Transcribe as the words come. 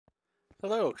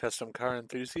Hello, custom car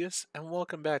enthusiasts, and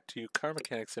welcome back to Car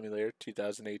Mechanic Simulator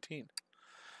 2018.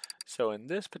 So in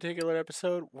this particular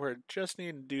episode, we're just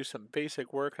needing to do some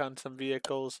basic work on some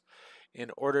vehicles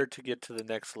in order to get to the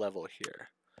next level here.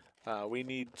 We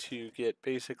need to get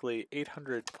basically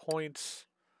 800 points.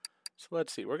 So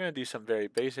let's see, we're going to do some very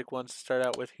basic ones to start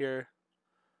out with here.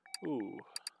 Ooh,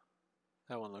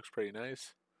 that one looks pretty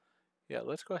nice. Yeah,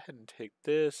 let's go ahead and take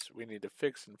this. We need to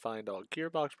fix and find all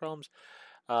gearbox problems.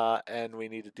 And we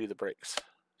need to do the brakes.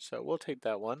 So we'll take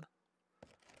that one,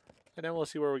 and then we'll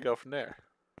see where we go from there.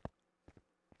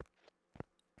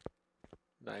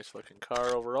 Nice looking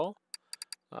car overall.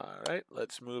 Alright,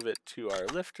 let's move it to our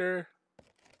lifter.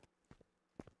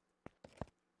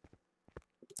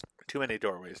 Too many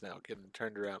doorways now, getting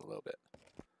turned around a little bit.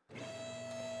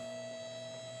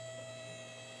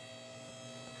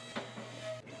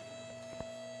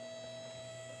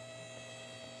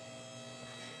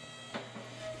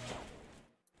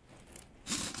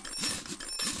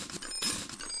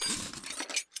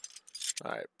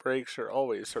 Alright, brakes are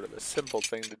always sort of a simple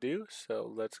thing to do,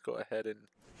 so let's go ahead and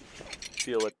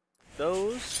deal with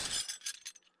those.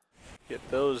 Get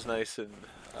those nice and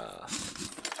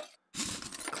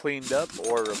cleaned up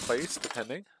or replaced,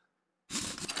 depending.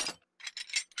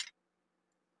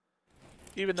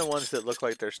 Even the ones that look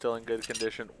like they're still in good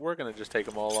condition, we're going to just take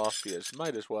them all off because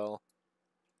might as well.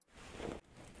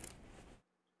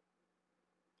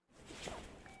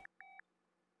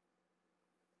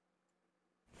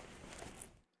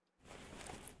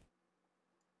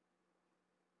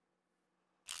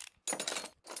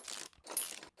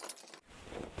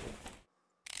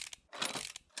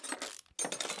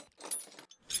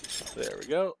 There we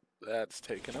go. That's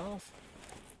taken off.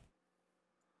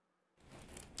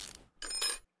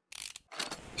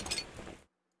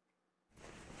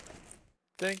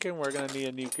 Thinking we're going to need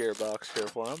a new gearbox here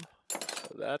for him.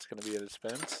 So that's going to be an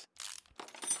expense.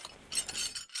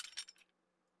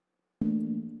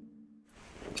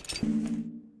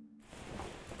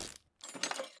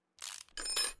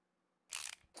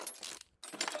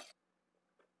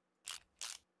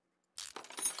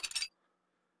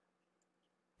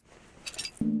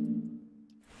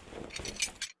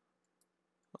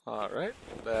 Alright,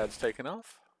 that's taken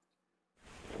off.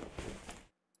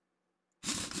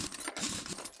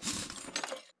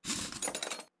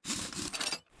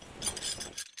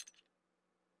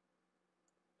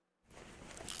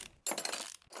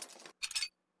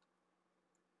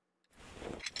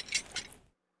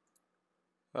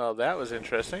 Well, that was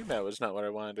interesting. That was not what I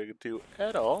wanted to do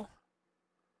at all.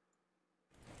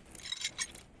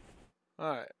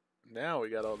 Alright, now we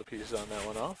got all the pieces on that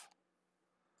one off.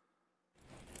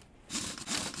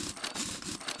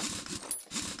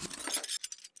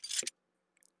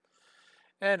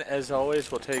 And as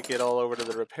always, we'll take it all over to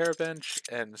the repair bench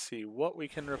and see what we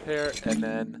can repair, and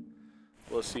then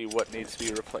we'll see what needs to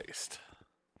be replaced.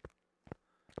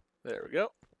 There we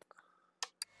go.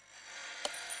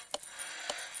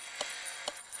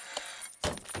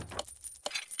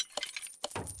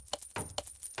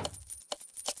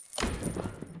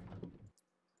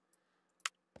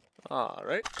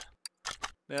 Alright.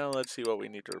 Now let's see what we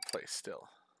need to replace still.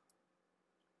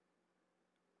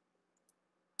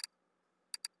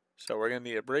 So we're going to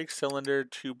need a brake cylinder,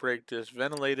 2 brake discs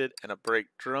ventilated, and a brake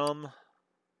drum.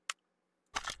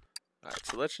 Alright,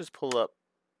 so let's just pull up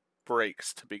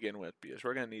brakes to begin with because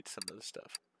we're going to need some of this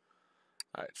stuff.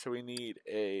 Alright, so we need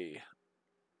a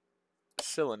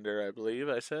cylinder, I believe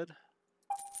I said.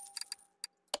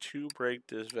 2 brake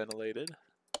discs ventilated.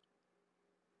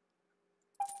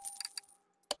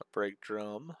 A brake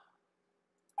drum.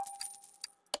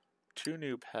 2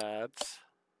 new pads.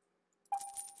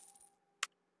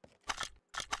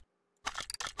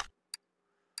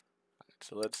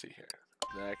 So let's see here.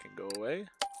 That can go away.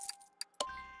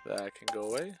 That can go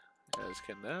away. As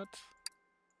can that.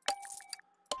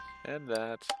 And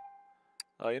that.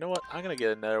 Oh, you know what? I'm going to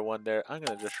get another one there. I'm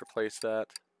going to just replace that.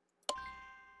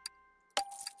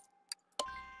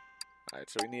 Alright,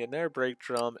 so we need another brake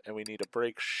drum and we need a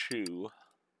brake shoe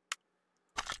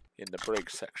in the brake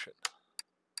section.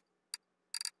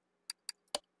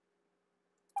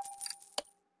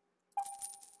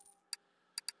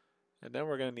 And then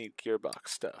we're going to need gearbox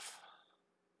stuff.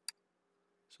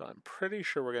 So I'm pretty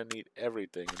sure we're going to need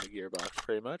everything in the gearbox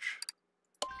pretty much.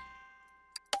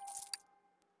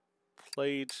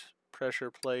 Plate, pressure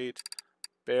plate,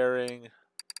 bearing,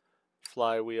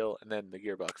 flywheel, and then the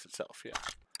gearbox itself, yeah.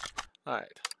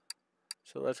 Alright,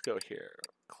 so let's go here.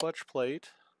 Clutch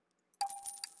plate,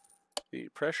 the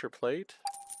pressure plate,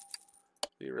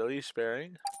 the release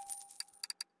bearing,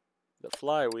 the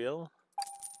flywheel,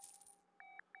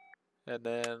 And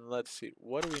then let's see,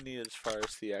 what do we need as far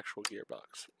as the actual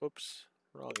gearbox? Whoops,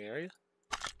 wrong area.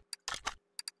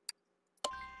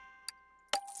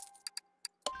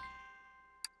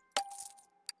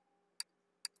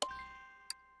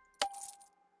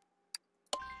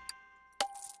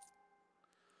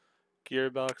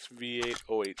 Gearbox V8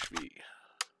 OHV.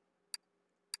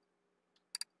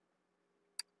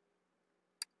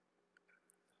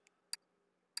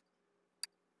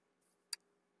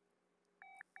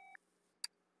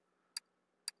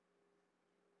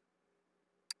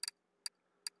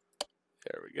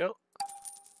 There we go.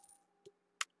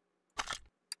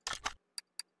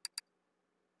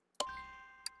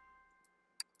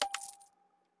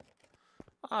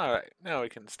 Alright, now we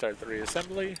can start the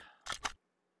reassembly.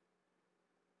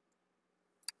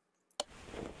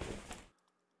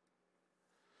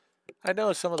 I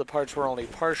know some of the parts were only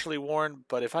partially worn,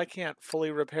 but if I can't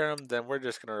fully repair them, then we're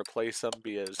just going to replace them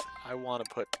because I want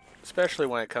to put, especially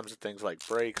when it comes to things like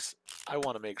brakes, I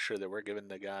want to make sure that we're giving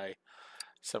the guy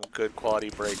some good quality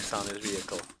brakes on his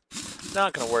vehicle.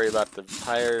 Not going to worry about the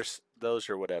tires, those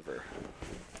are whatever.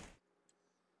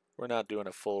 We're not doing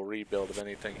a full rebuild of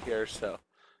anything here, so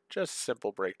just a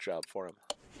simple brake job for him.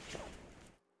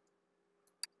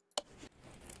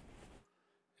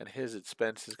 And his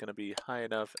expense is going to be high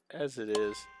enough as it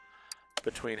is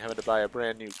between having to buy a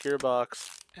brand new gearbox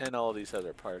and all these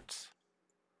other parts.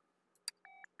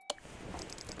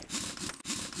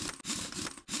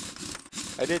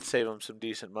 I did save him some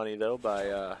decent money though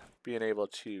by being able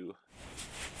to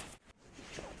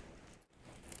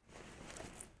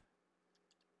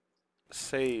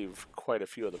save quite a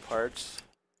few of the parts.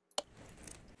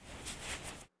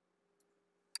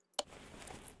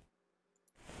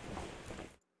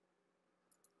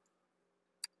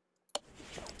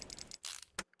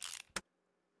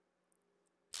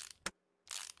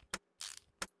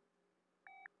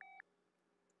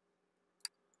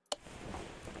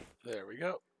 There we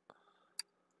go.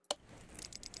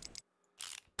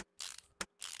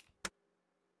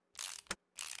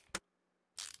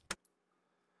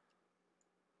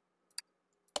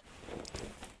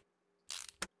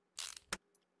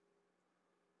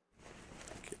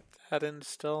 Get that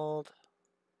installed.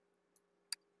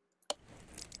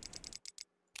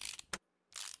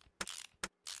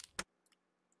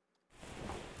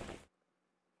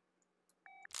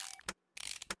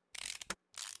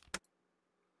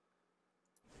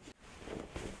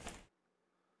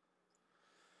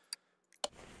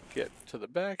 Get to the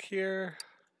back here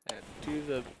and do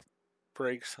the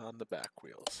brakes on the back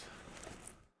wheels.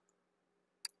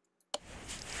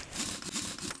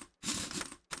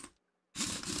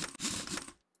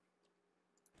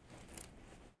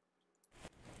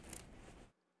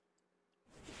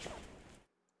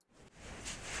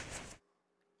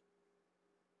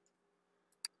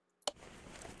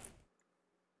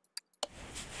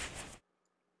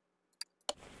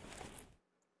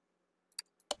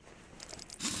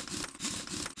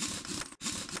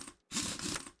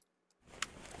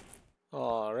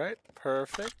 All right,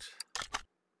 perfect.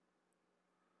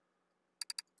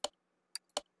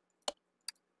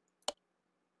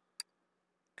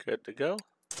 Good to go.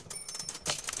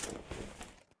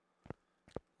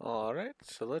 All right,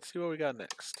 so let's see what we got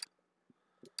next.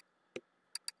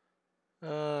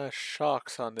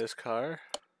 Shocks on this car.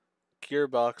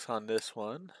 Gearbox on this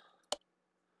one.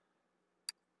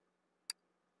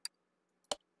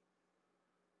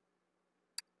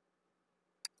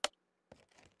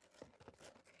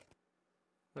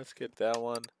 Let's get that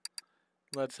one.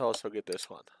 Let's also get this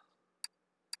one.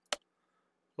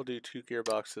 We'll do 2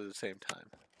 gearboxes at the same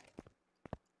time.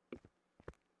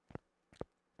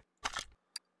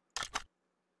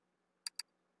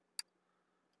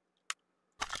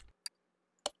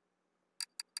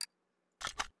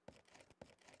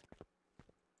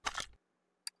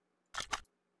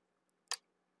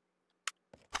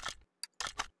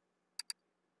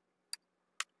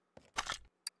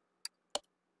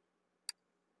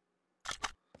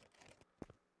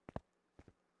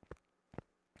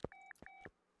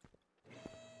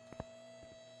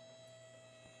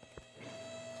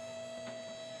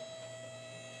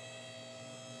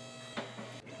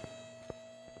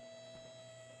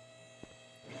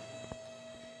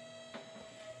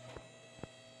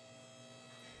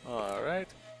 All right.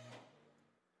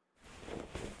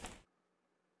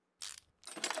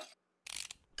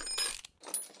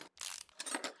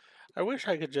 I wish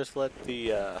I could just let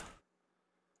the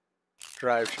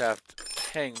drive shaft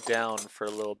hang down for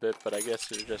a little bit, but I guess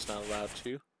they're just not allowed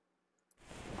to.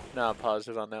 Not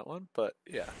positive on that one, but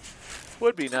yeah.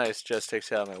 Would be nice, just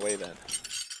takes it out of my way then.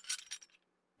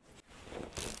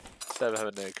 instead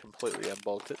of having to completely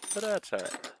unbolt it, but that's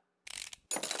alright.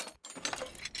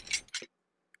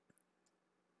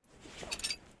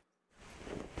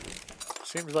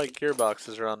 Seems like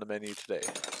gearboxes are on the menu today.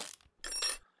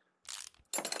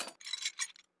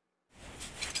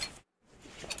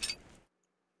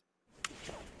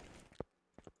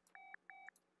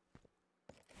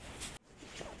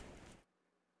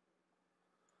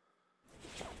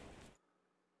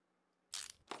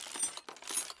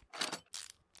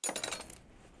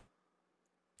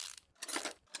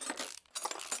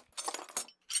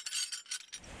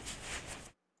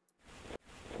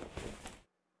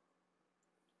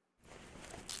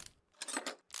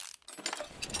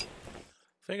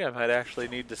 I think I might actually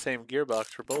need the same gearbox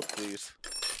for both of these.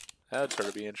 That would sort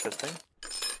of be interesting.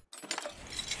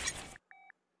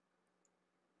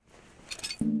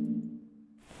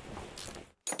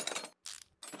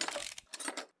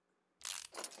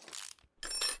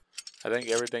 I think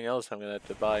everything else I'm going to have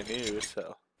to buy new,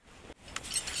 so...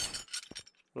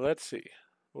 Let's see.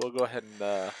 We'll go ahead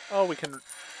and... oh, we can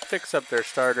fix up their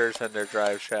starters and their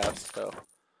drive shafts, so...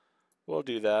 We'll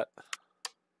do that.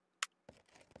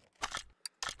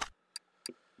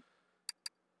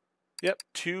 Yep,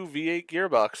 2 V8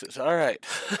 gearboxes. Alright.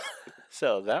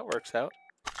 So that works out.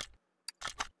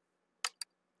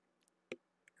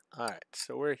 Alright,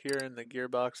 so we're here in the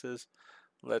gearboxes.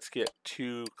 Let's get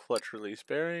 2 clutch release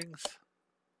bearings.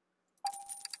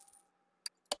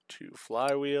 2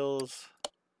 flywheels.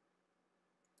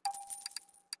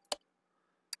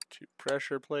 2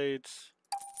 pressure plates.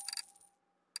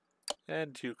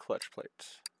 And 2 clutch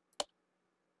plates.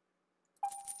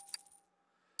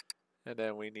 And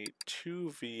then we need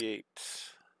 2 V8s.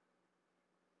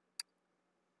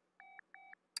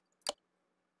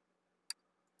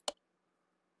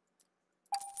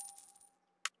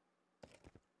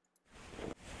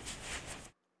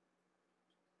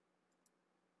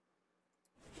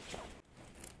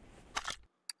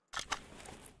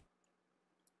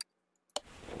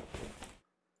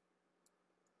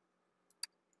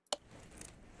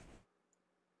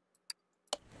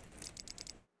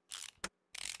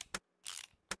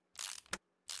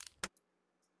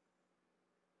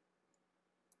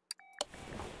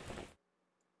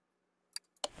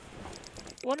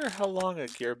 Wonder how long a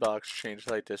gearbox change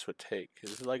like this would take.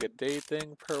 Is it like a day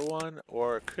thing per one,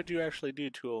 or could you actually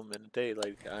do 2 of them in a day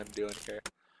like I'm doing here?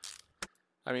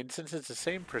 I mean, since it's the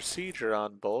same procedure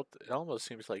on both, it almost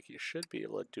seems like you should be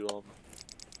able to do them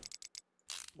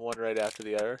one right after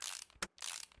the other.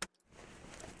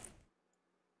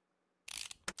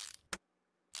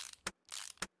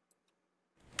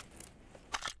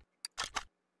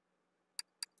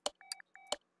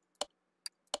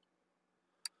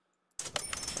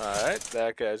 Alright,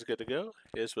 that guy's good to go.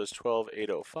 His was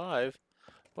 12,805.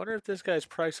 Wonder if this guy's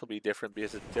price will be different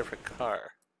because it's a different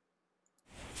car.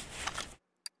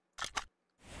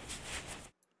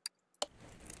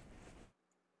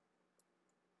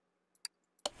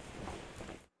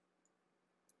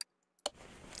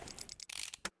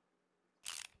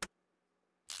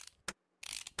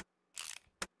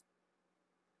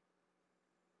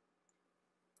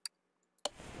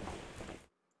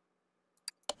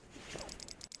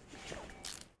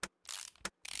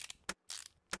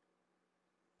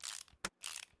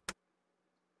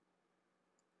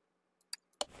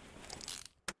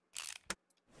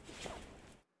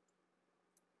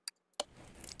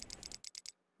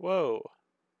 Whoa.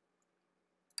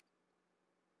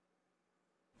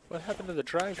 What happened to the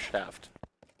drive shaft?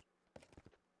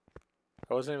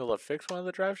 I wasn't able to fix one of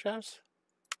the drive shafts?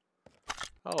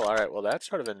 Oh, alright, well that's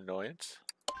sort of an annoyance.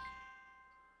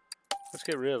 Let's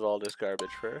get rid of all this garbage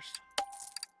first.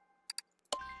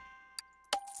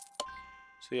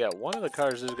 So yeah, one of the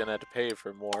cars is going to have to pay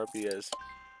for more because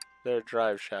their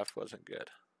drive shaft wasn't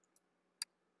good.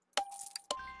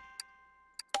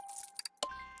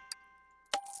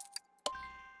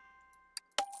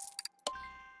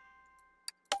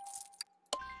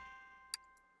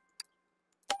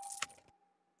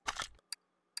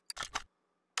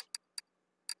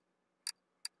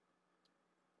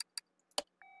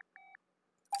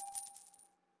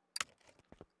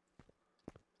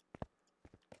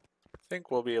 I think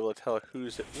we'll be able to tell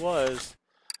whose it was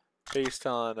based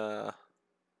on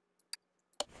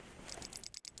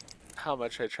how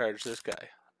much I charged this guy.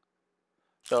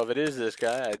 So if it is this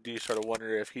guy, I do sort of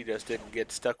wonder if he just didn't get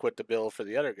stuck with the bill for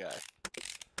the other guy.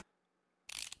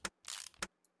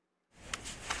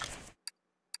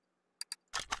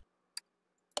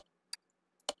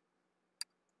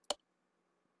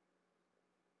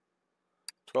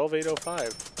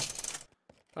 $12,805.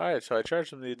 Alright, so I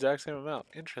charged him the exact same amount.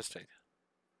 Interesting.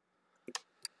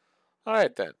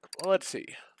 Alright then, well, let's see.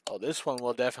 Oh, this one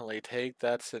will definitely take.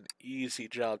 That's an easy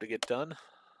job to get done.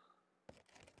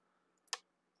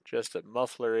 Just a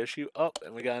muffler issue. Oh,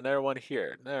 and we got another one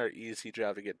here. Another easy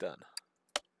job to get done.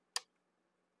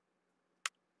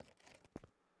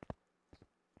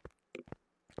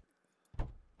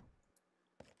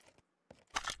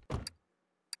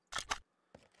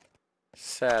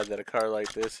 Sad that a car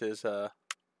like this is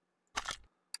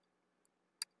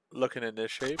looking in this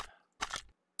shape.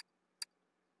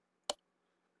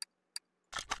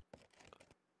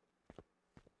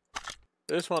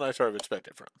 This one I sort of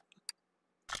expected from.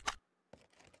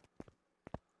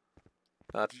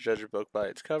 Not to judge a book by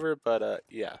its cover, but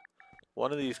yeah.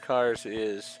 One of these cars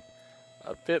is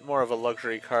a bit more of a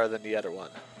luxury car than the other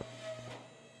one.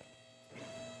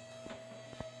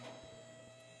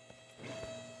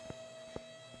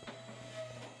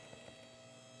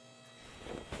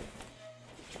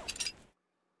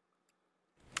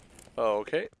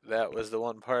 Okay, that was the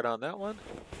one part on that one.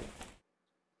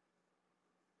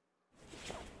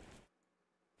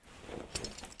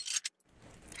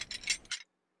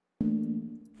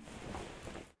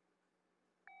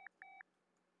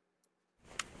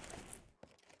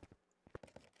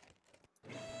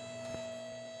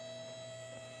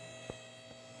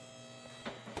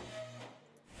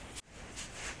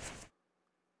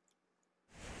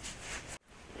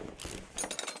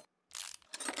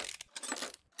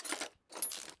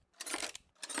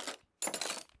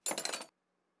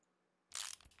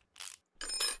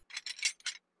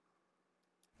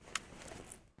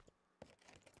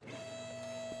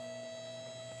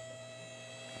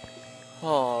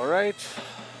 All right.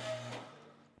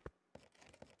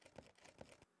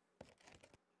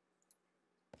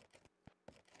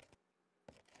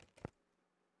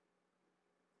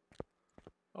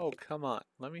 Oh, come on.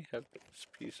 Let me have this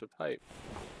piece of pipe.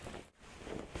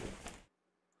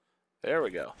 There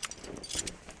we go.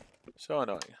 So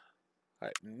annoying.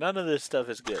 Alright, none of this stuff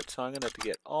is good, so I'm going to have to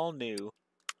get all new.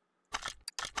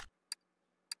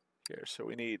 Here, so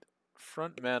we need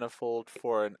front manifold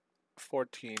for an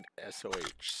 14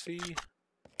 SOHC.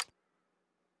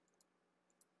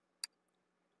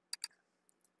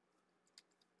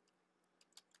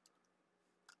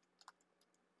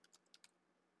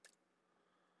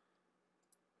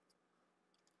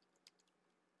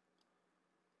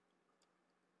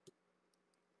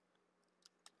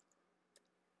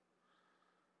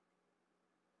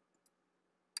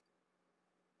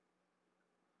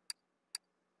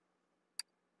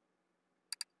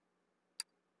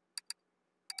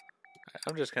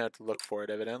 I'm just going to have to look for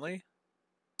it, evidently.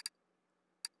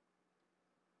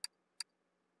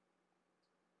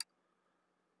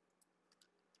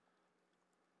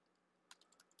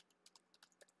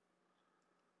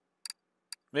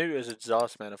 Maybe it was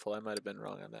exhaust manifold. I might have been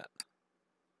wrong on that.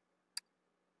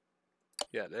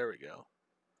 Yeah, there we go.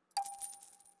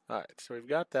 Alright, so we've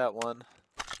got that one.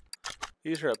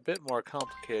 These are a bit more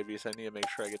complicated because I need to make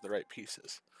sure I get the right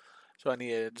pieces. So I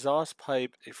need an exhaust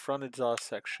pipe, a front exhaust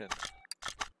section.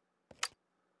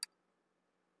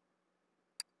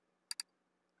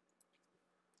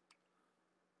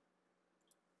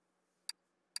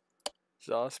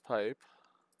 Exhaust pipe.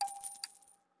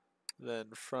 Then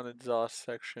front exhaust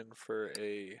section for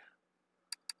a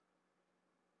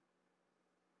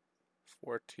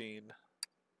 14.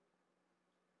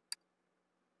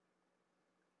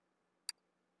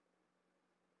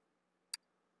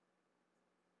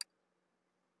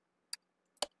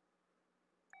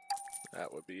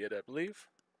 That would be it, I believe.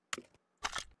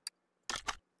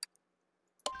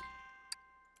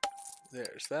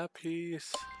 There's that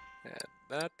piece, and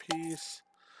that piece.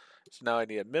 So now I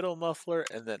need a middle muffler,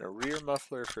 and then a rear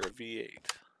muffler for a V8.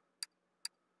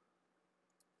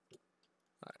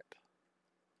 Alright.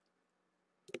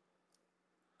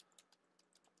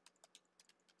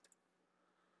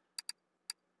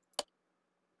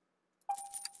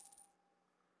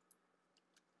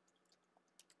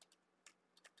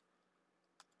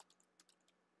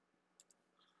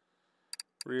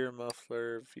 Rear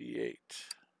muffler, V8.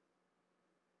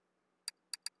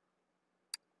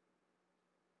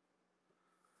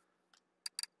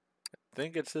 I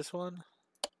think it's this one.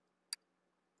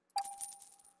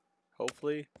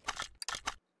 Hopefully.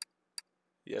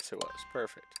 Yes, it was.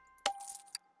 Perfect.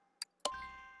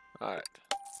 Alright.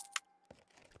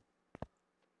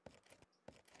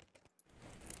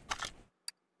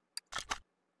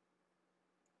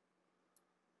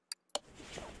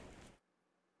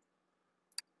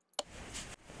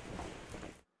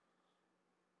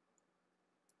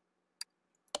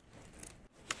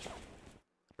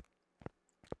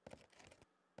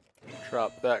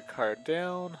 Drop that card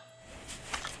down.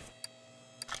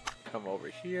 Come over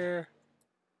here.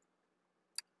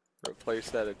 Replace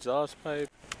that exhaust pipe.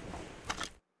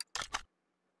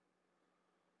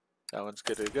 That one's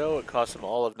good to go. It cost them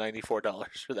all of $94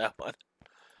 for that one.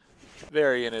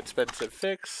 Very inexpensive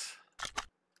fix.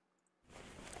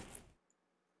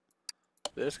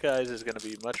 This guy's is going to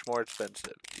be much more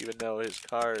expensive, even though his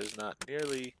car is not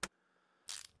nearly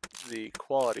the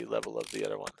quality level of the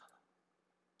other one.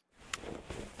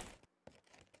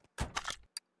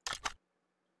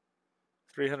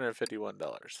 $351.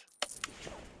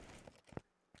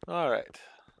 Alright.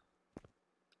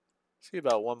 See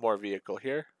about one more vehicle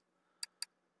here.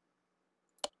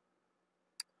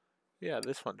 Yeah,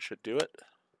 this one should do it.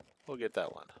 We'll get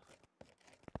that one.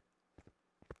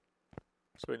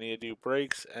 So we need to do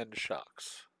brakes and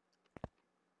shocks.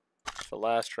 It's the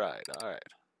last ride. Alright.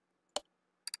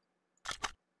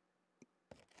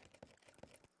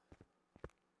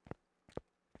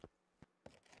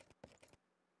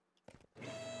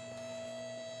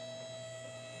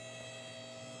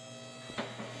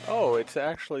 Oh, it's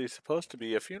actually supposed to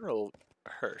be a funeral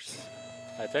hearse,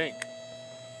 I think.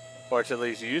 Or it's at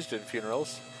least used in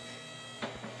funerals.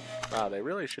 Wow, they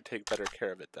really should take better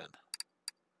care of it then.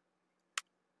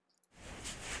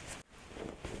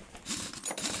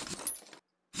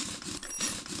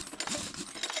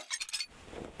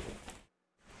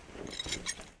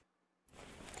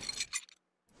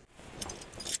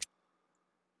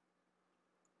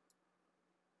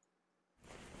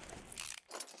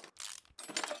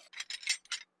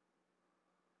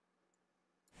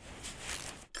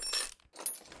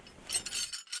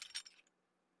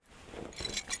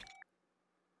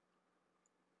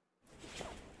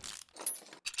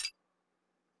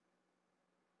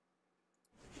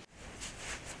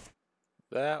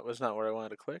 That was not where I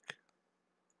wanted to click.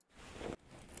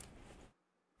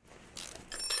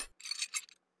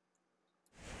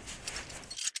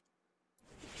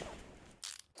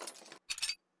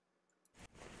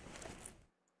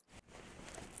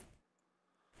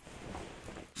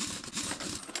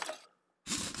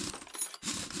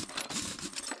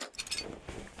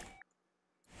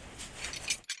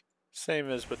 Same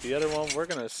as with the other one, we're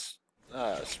going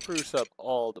to spruce up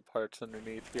all the parts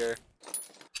underneath here.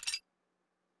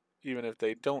 Even if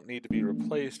they don't need to be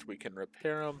replaced, we can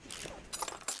repair them.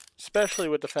 Especially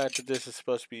with the fact that this is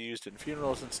supposed to be used in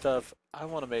funerals and stuff, I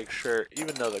want to make sure,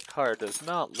 even though the car does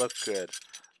not look good,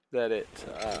 that it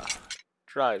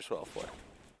drives well for it.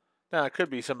 Now, it could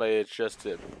be somebody that's just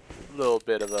a little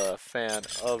bit of a fan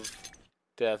of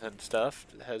death and stuff,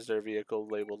 that has their vehicle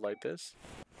labeled like this.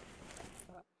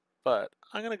 But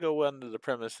I'm going to go under the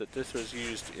premise that this was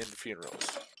used in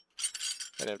funerals.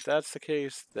 And if that's the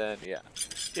case, then yeah,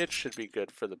 it should be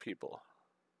good for the people.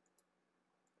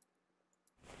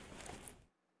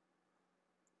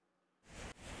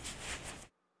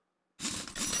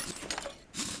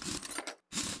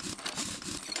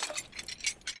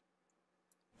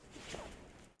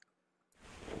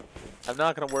 I'm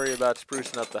not going to worry about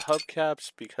sprucing up the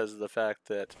hubcaps because of the fact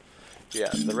that, yeah,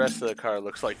 the rest of the car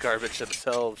looks like garbage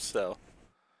themselves, so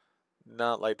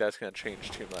not like that's going to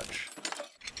change too much.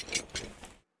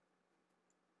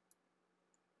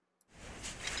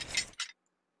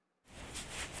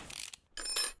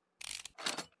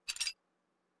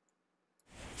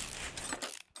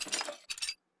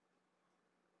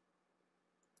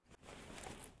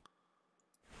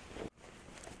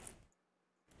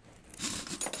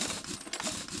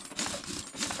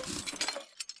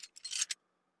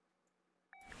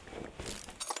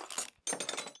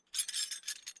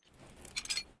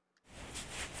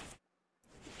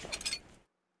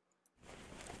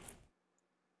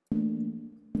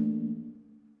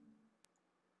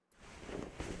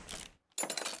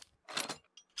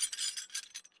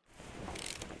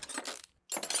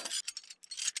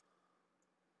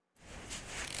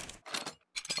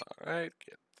 Alright,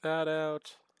 get that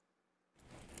out.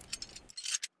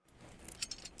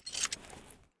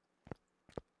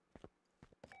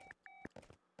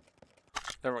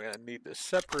 Then we're going to need to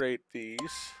separate these,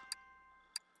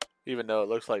 even though it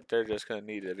looks like they're just going to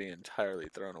need to be entirely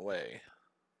thrown away.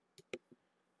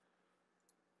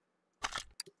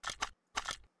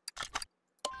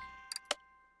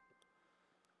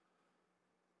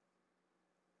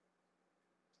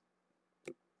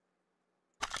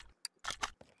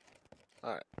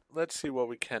 Alright, let's see what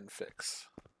we can fix.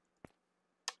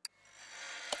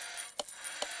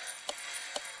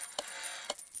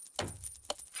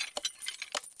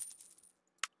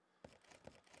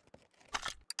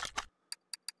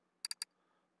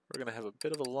 We're going to have a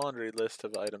bit of a laundry list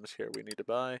of items here we need to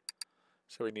buy.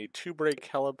 So we need 2 brake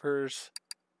calipers,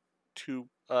 2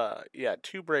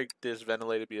 brake disc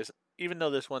ventilated even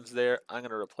though this one's there, I'm going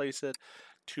to replace it.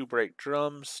 2 brake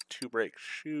drums, 2 brake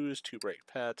shoes, 2 brake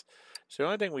pads. So the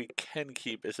only thing we can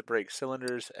keep is the brake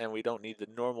cylinders, and we don't need the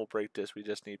normal brake disc, we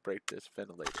just need brake disc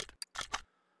ventilated.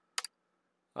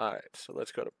 Alright, so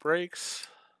let's go to brakes.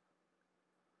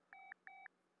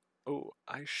 Oh,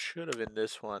 I should have in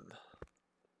this one.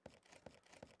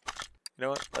 You know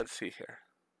what? Let's see here.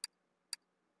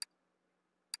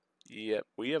 Yep,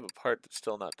 we have a part that's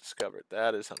still not discovered.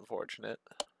 That is unfortunate.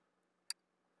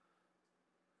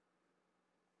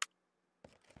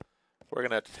 We're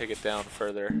gonna have to take it down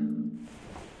further.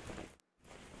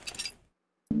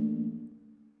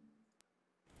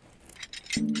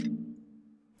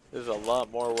 This is a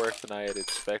lot more work than I had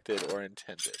expected or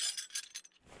intended.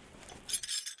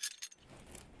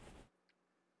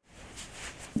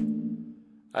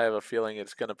 I have a feeling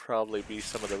it's gonna probably be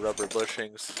some of the rubber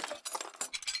bushings.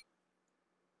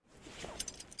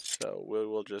 So we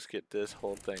will just get this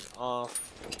whole thing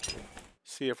off.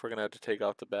 See if we're gonna have to take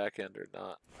off the back end or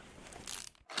not.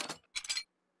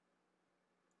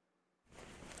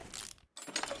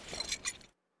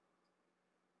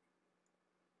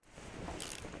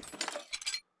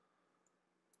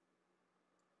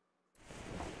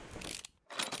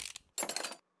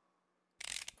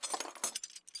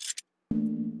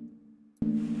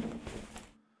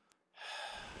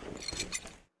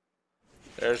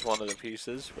 There's one of the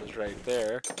pieces, was right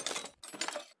there.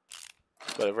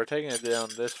 But if we're taking it down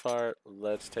this far,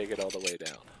 let's take it all the way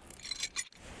down.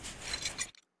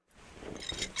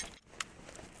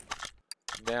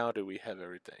 Now do we have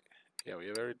everything? Yeah, we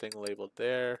have everything labeled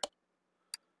there.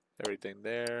 Everything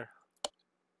there.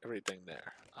 Everything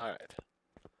there. Alright.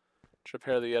 Let's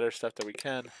repair the other stuff that we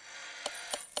can.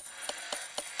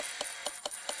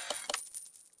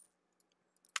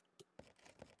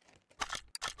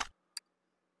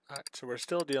 Alright, so we're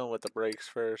still dealing with the brakes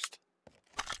first.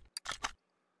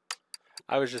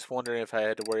 I was just wondering if I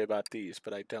had to worry about these,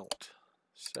 but I don't.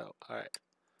 So, alright.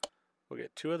 We'll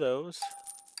get 2 of those.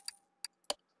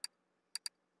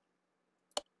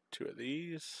 2 of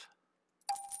these.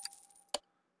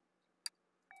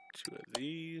 2 of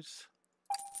these.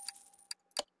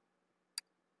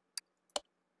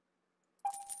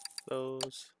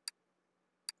 Those.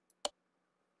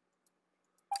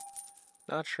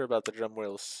 Not sure about the drum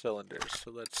wheel cylinders,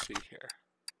 so let's see here.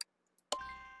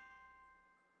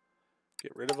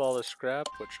 Get rid of all the scrap,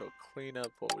 which will clean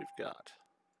up what we've got.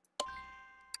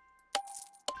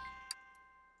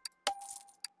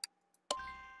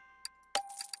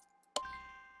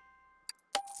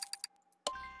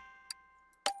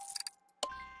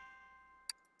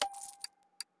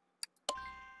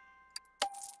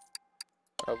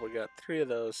 Oh, we got 3 of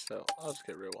those, so I'll just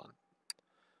get rid of 1.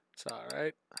 It's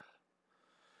alright.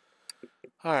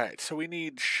 Alright, so we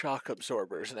need shock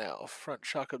absorbers now. Front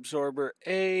shock absorber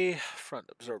A, front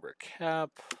absorber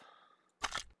cap.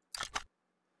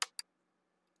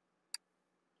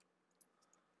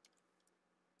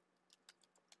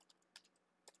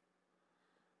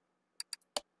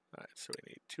 Alright, so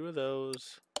we need 2 of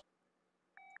those.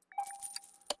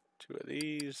 2 of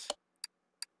these.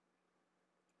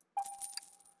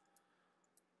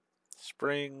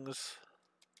 Springs.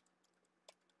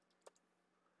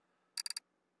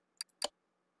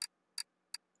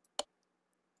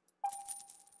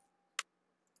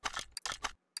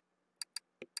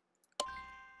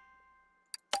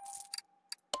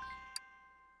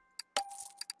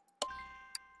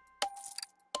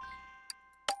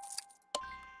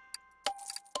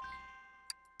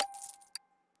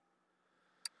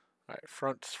 Alright,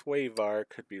 front sway bar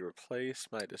could be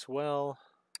replaced, might as well.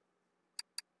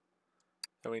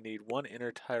 Then we need 1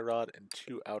 inner tie rod and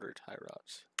 2 outer tie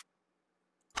rods.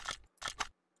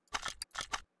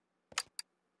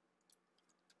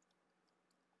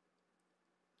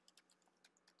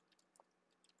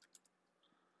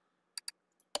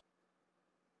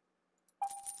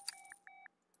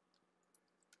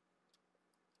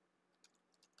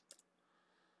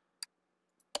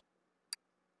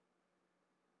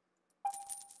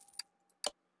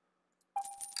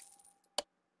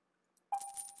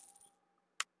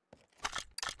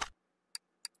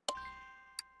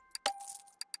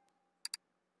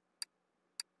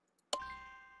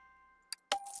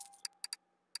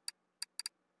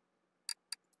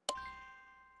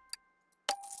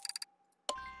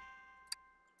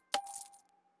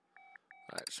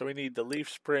 Alright, so we need the leaf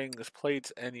springs,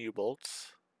 plates, and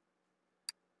U-bolts.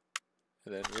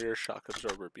 And then rear shock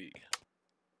absorber B.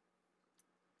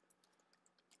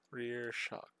 Rear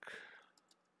shock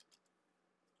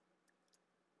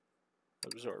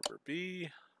absorber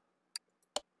B.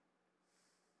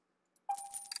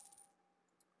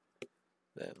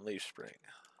 Then leaf spring.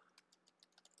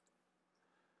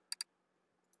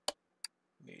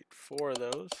 Need 4 of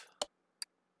those.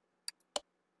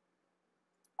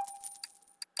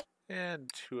 And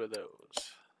 2 of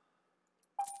those.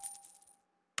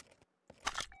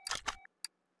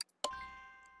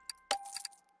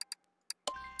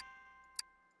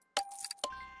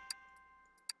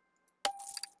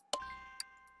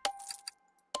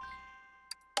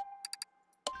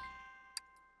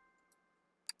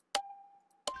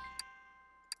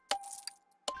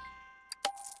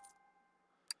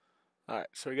 Alright,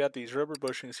 so we got these rubber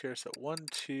bushings here. So 1,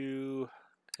 2,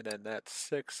 and then that's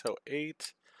 6, so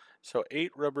 8. So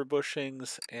 8 rubber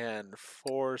bushings and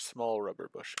 4 small rubber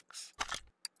bushings.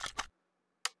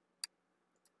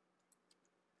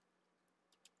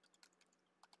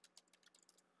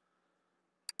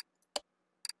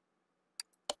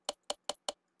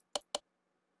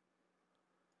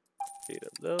 Eight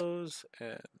of those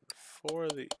and 4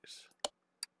 of these.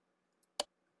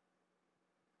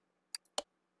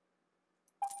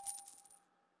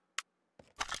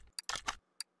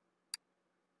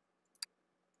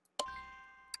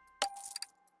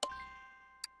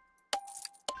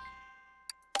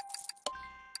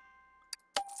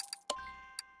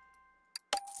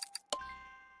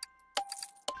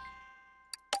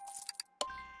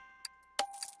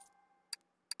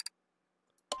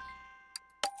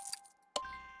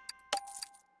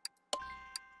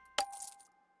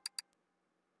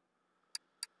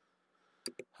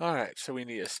 Alright, so we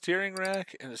need a steering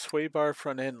rack and a sway bar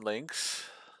front end links.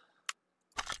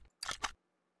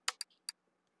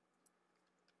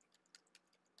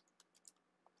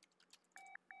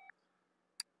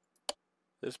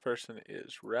 This person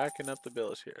is racking up the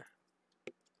bills here.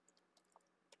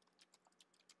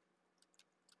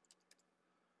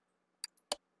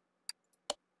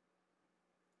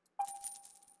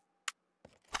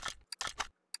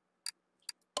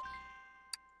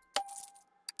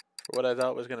 For what I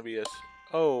thought was going to be a...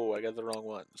 Oh, I got the wrong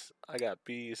ones. I got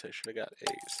B's, I should have got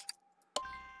A's.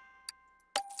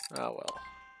 Oh well.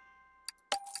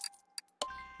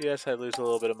 Yes, I lose a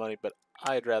little bit of money, but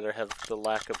I'd rather have the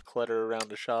lack of clutter around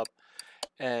the shop.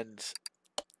 And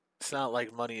it's not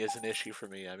like money is an issue for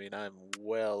me. I mean, I'm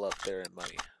well up there in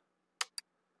money.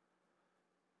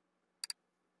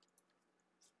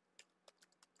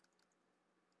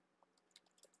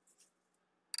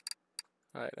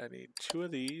 Alright, I need 2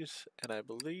 of these, and I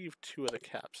believe 2 of the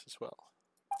caps as well.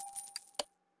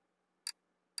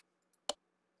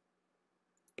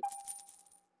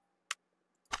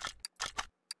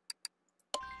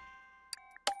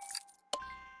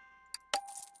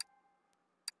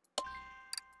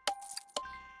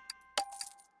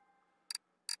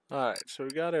 Alright, so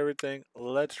we got everything.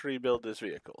 Let's rebuild this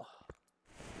vehicle.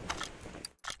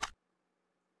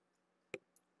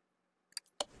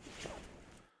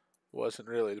 Wasn't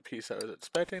really the piece I was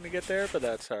expecting to get there, but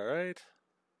that's alright.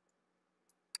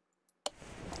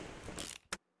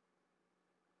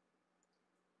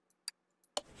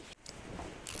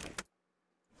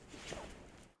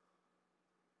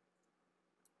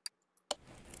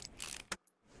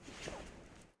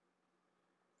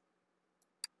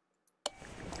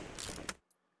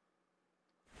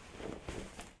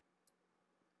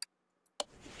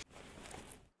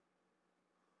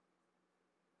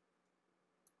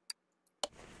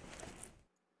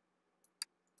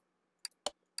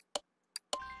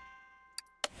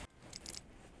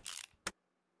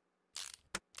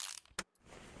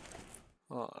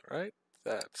 Alright,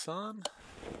 that's on.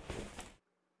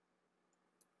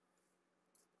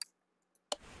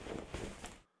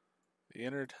 The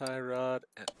inner tie rod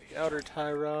and the outer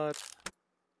tie rod.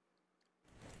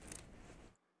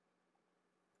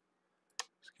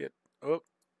 Let's get... Oh,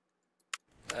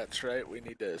 that's right, we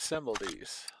need to assemble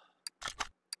these.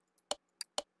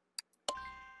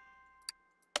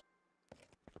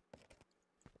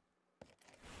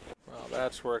 Well,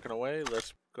 that's working away.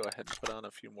 Let's go ahead and put on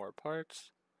a few more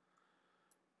parts.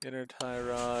 Inner tie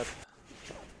rod.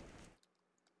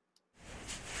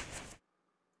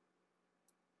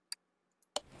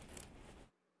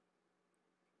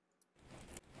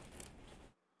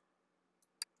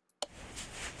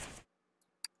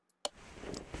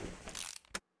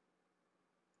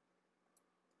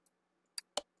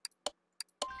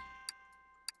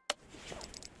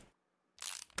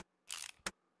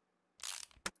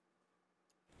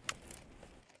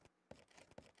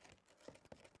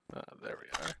 There we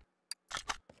are.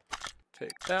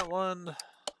 Take that one.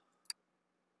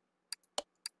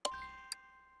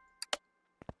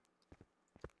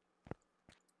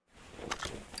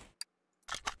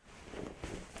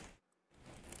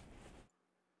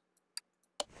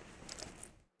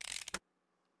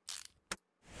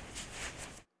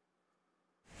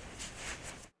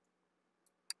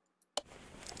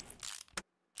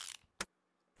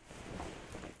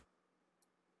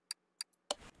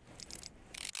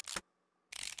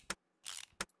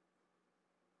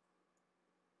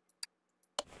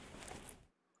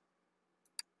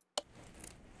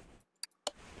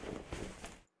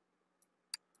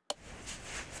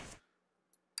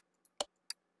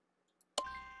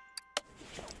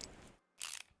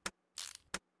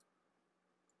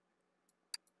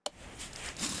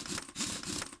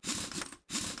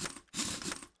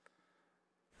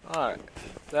 Alright,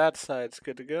 that side's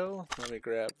good to go. Let me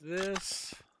grab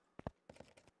this.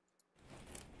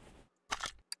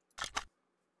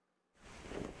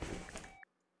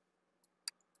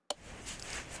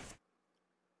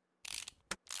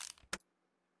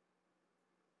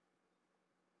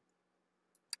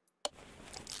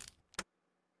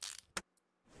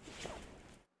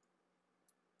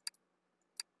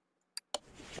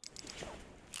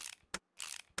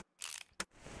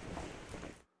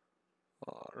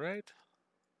 Alright.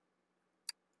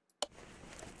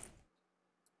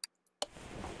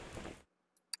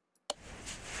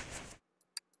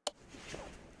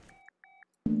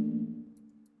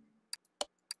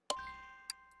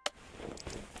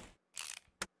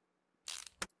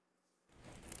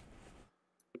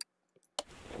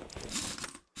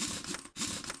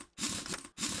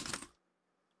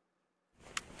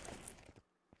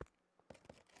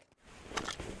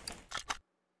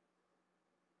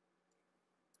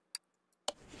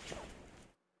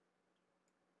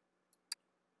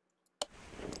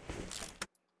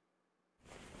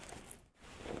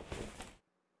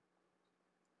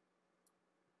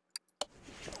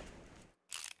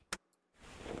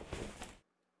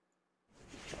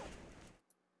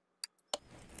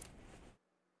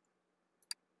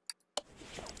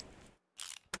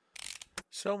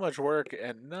 So much work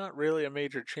and not really a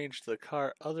major change to the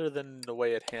car other than the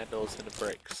way it handles and it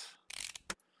brakes.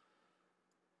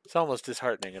 It's almost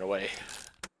disheartening in a way.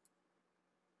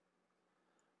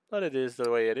 But it is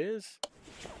the way it is,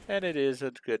 and it is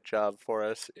a good job for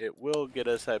us. It will get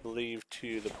us, I believe,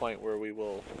 to the point where we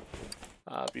will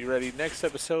be ready next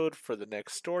episode for the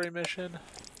next story mission,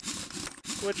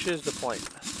 which is the point.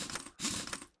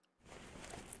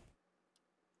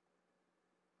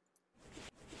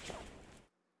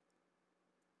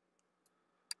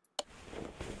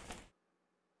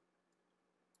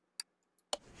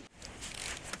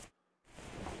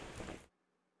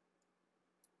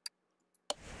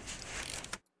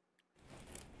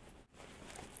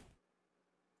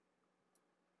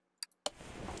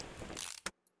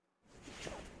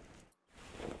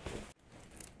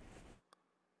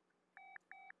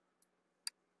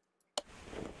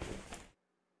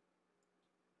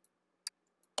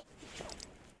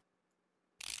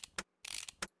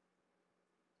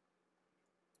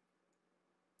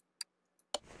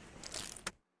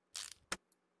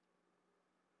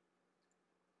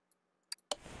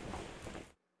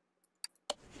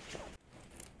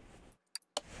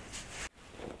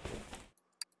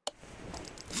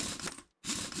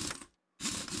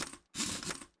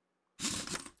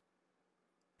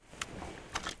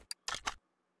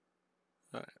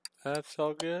 Alright, that's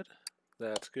all good.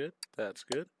 That's good. That's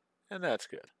good. And that's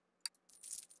good.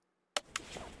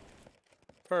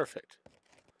 Perfect.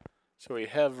 So we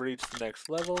have reached the next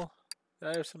level. Do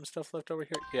I have some stuff left over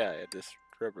here? Yeah, I had this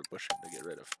rubber bushing to get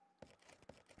rid of.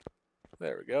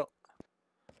 There we go.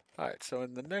 Alright, so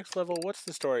in the next level, what's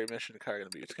the story mission car going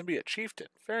to be? It's going to be a chieftain.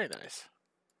 Very nice.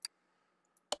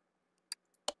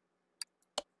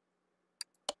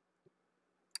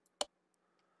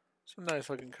 Some nice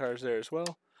looking cars there as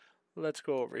well. Let's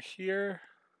go over here.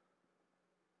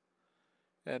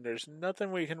 And there's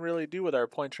nothing we can really do with our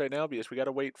points right now because we got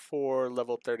to wait for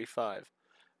level 35.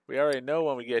 We already know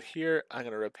when we get here, I'm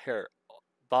going to repair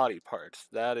body parts.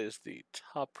 That is the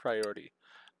top priority.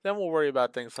 Then we'll worry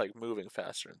about things like moving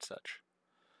faster and such.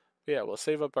 But yeah, we'll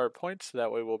save up our points so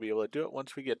that way we'll be able to do it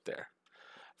once we get there.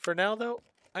 For now, though,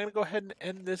 I'm going to go ahead and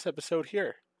end this episode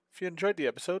here. If you enjoyed the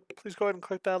episode, please go ahead and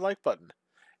click that like button.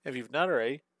 If you've not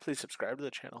already, please subscribe to the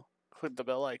channel. Click the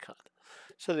bell icon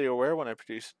so that you're aware when I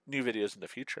produce new videos in the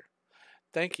future.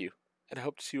 Thank you, and I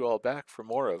hope to see you all back for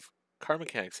more of Car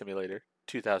Mechanic Simulator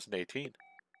 2018.